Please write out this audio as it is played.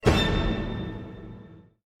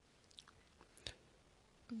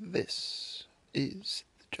This is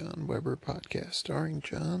the John Weber podcast, starring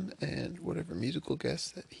John and whatever musical guests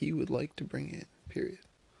that he would like to bring in, period.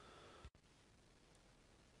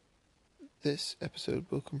 This episode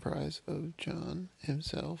will comprise of John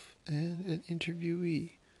himself and an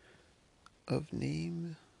interviewee of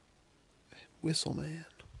name Whistleman.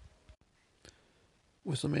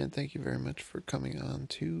 Whistleman, thank you very much for coming on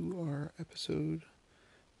to our episode.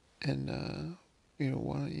 And,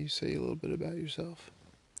 why don't you say a little bit about yourself?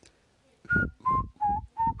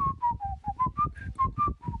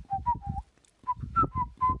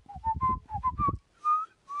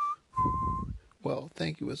 Well,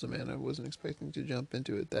 thank you, Whistleman. I wasn't expecting to jump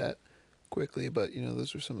into it that quickly, but,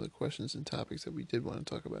 those were some of the questions and topics that we did want to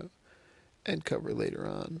talk about and cover later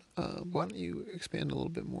on. Why don't you expand a little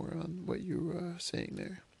bit more on what you were saying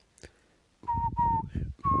there?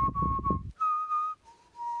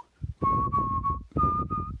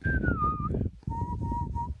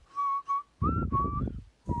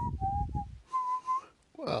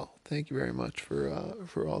 Well, thank you very much for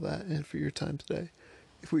all that and for your time today.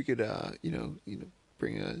 If we could,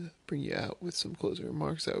 bring you out with some closing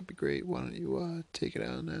remarks, that would be great. Why don't you take it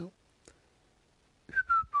out now?